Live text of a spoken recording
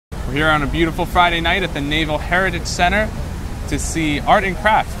We're here on a beautiful Friday night at the Naval Heritage Center to see Art and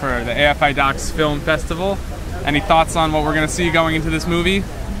Craft for the AFI Docs Film Festival. Any thoughts on what we're going to see going into this movie?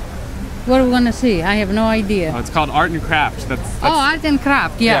 What are we going to see? I have no idea. Oh, it's called Art and Craft. That's Art and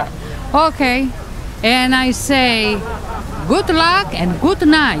Craft, yeah. Okay. And I say good luck and good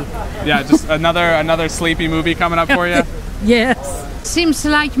night. Yeah, just another sleepy movie coming up for you? Yes. Seems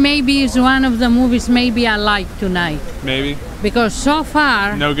like maybe it's one of the movies maybe I like tonight. Maybe? Because so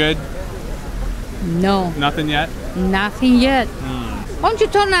far... No good? No. Nothing yet? Nothing yet. Why don't you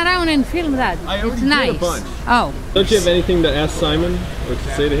turn around and film that? It's nice. Did a bunch. Oh. Don't you have anything to ask Simon or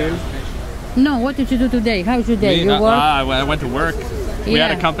to say to him? No, what did you do today? How's your day? Me? You work? I went to work. We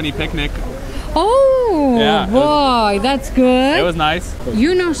had a company picnic. Oh, yeah, boy, that's good. It was nice.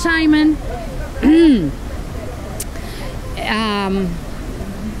 You know, Simon, you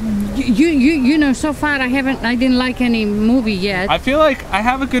know, so far I didn't like any movie yet. I feel like I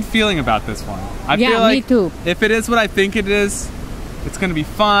have a good feeling about this one. I feel like me too. If it is what I think it is, it's going to be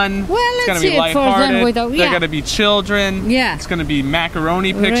fun. Well, it's going let's to be see it for them lighthearted. They're going to be children. Yeah. It's going to be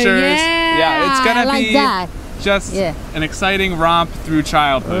macaroni pictures. Yeah, it's going to like be that. just an exciting romp through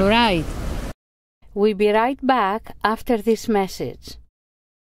childhood. Right. We'll be right back after this message.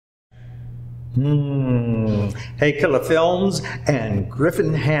 Hey, Killer Films and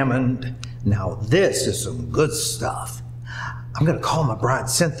Griffin Hammond. Now this is some good stuff. I'm going to call my bride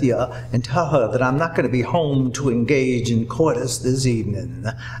Cynthia and tell her that I'm not going to be home to engage in coitus this evening.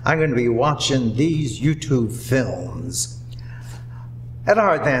 I'm going to be watching these YouTube films. At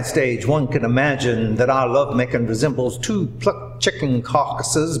our advanced age, one can imagine that our lovemaking resembles two plucked chicken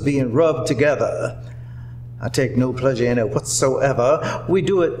carcasses being rubbed together. I take no pleasure in it whatsoever. We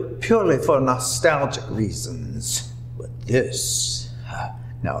do it purely for nostalgic reasons. But this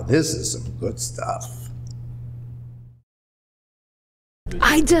is some good stuff.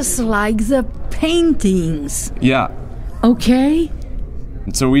 I just like the paintings. Yeah. Okay.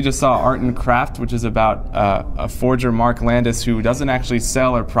 So we just saw Art and Craft, which is about a forger, Mark Landis, who doesn't actually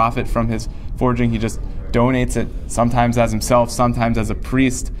sell or profit from his forging. He just donates it, sometimes as himself, sometimes as a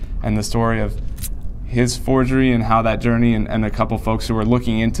priest, and the story of his forgery and how that journey and a couple folks who were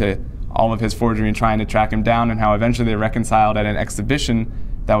looking into all of his forgery and trying to track him down, and how eventually they reconciled at an exhibition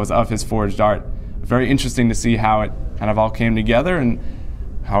that was of his forged art. Very interesting to see how it kind of all came together, and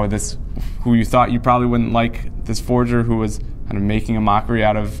how this, who you thought you probably wouldn't like, this forger who was kind of making a mockery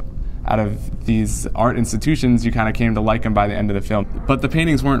out of these art institutions, you kind of came to like him by the end of the film. But the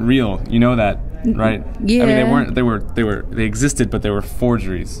paintings weren't real, you know that, right? Yeah. I mean, they existed, but they were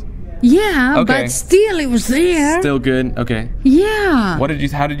forgeries. Yeah, okay. But still it was there. Still good, okay. Yeah.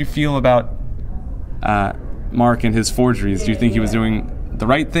 How did you feel about Mark and his forgeries? Do you think he was doing the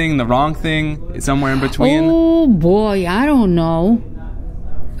right thing, the wrong thing, somewhere in between? Oh boy, I don't know.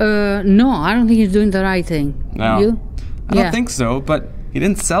 No, I don't think he's doing the right thing. No. You? I don't think so, but he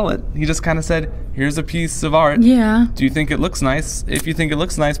didn't sell it. He just kind of said, here's a piece of art. Yeah. Do you think it looks nice? If you think it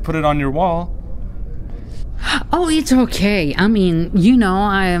looks nice, put it on your wall. Oh, it's okay. I mean, you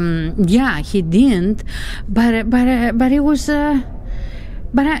know, yeah, he didn't, but it was, the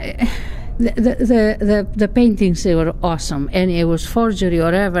paintings, they were awesome, and it was forgery or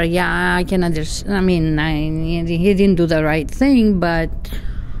whatever. Yeah, I can understand. I mean, he didn't do the right thing, but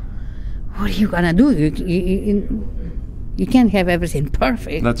what are you gonna do? You can't have everything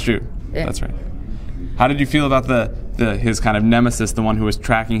perfect. That's true. Yeah. That's right. How did you feel about his kind of nemesis, the one who was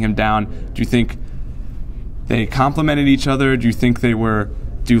tracking him down? Do you think they complemented each other? Do you think do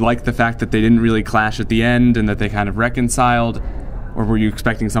you like the fact that they didn't really clash at the end and that they kind of reconciled? Or were you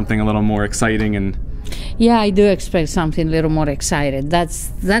expecting something a little more exciting? And yeah, I do expect something a little more excited. That's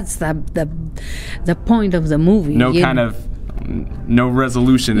the point of the movie. No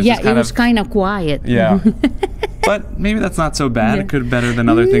resolution. It's it was kind of quiet. Yeah. But maybe that's not so bad. Yeah. It could be better than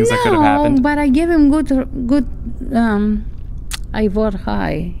other things that could have happened. No, but I give him good. I vote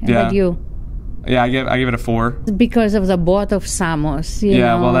high. How about you? Yeah, I give it a 4 because of the boat of Samos. You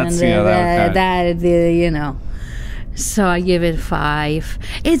know, well, that's you know. So I give it 5.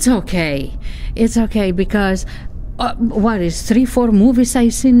 It's okay. It's okay because what is 3-4 movies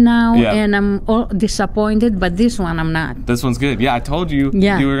I've seen now, and I'm all disappointed. But this one I'm not. This one's good. Yeah, I told you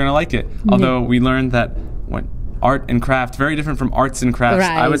you were gonna like it. Although we learned that art and craft very different from arts and crafts.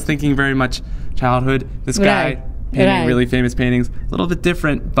 Right. I was thinking very much childhood. This guy painting really famous paintings, a little bit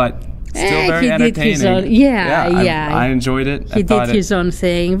different, but still very entertaining. I enjoyed it. He did his own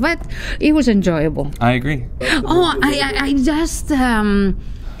thing, but it was enjoyable. I agree. Oh, I just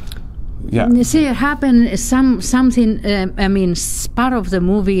Yeah. You see, it happened something. I mean, part of the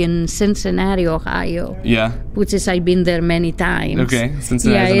movie in Cincinnati, Ohio. Yeah. Which is I've been there many times. Okay,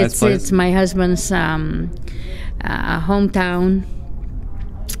 Cincinnati's yeah, a nice place. It's my husband's hometown,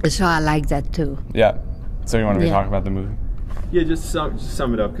 so I like that too. Yeah. So you want to Yeah. talk about the movie? Yeah, just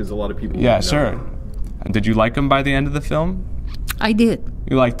sum it up because a lot of people. Yeah, don't know. sure. Did you like him by the end of the film? I did.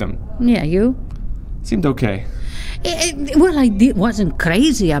 You liked him. Yeah, you? Seemed okay. Well, wasn't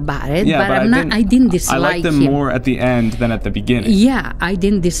crazy about it, Yeah, but I didn't dislike I liked him more at the end than at the beginning. Yeah, I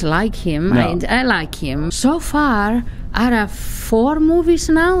didn't dislike him. No. I like him. So far, out of 4 movies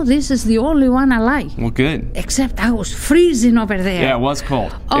now, this is the only one I like. Well, good. Except I was freezing over there. Yeah, it was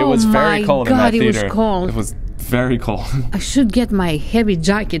cold. Oh it was very my cold in God, that it was theater. cold. It was very cold. I should get my heavy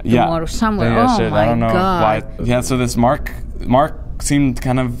jacket Yeah. tomorrow somewhere. Yeah, Oh shit, my I don't know God. why. Yeah, so this Mark seemed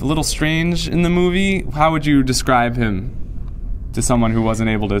kind of a little strange in the movie. How would you describe him to someone who wasn't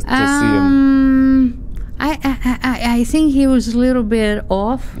able to see him? I think he was a little bit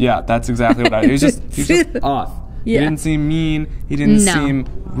off. Yeah, that's exactly what he was just off. Yeah. He didn't seem mean. He didn't No. seem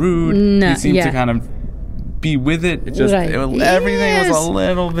rude. No, he seemed yeah. to kind of be with it. It just Right. everything was Yes. a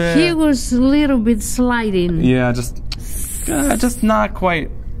little bit. He was a little bit sliding. Yeah, just not quite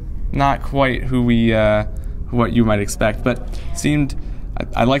who we what you might expect, but seemed.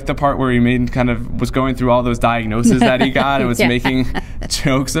 I liked the part where he was going through all those diagnoses that he got and was Yeah. making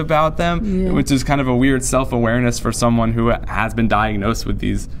jokes about them, Yeah. which is kind of a weird self-awareness for someone who has been diagnosed with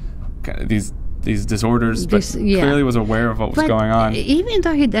these disorders, but clearly was aware of what was But going on. Even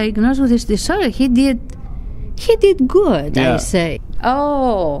though he diagnosed with this disorder, he did good, Yeah. I say.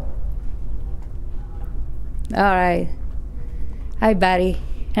 Oh. All right. Hi, buddy.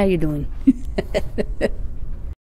 How you doing?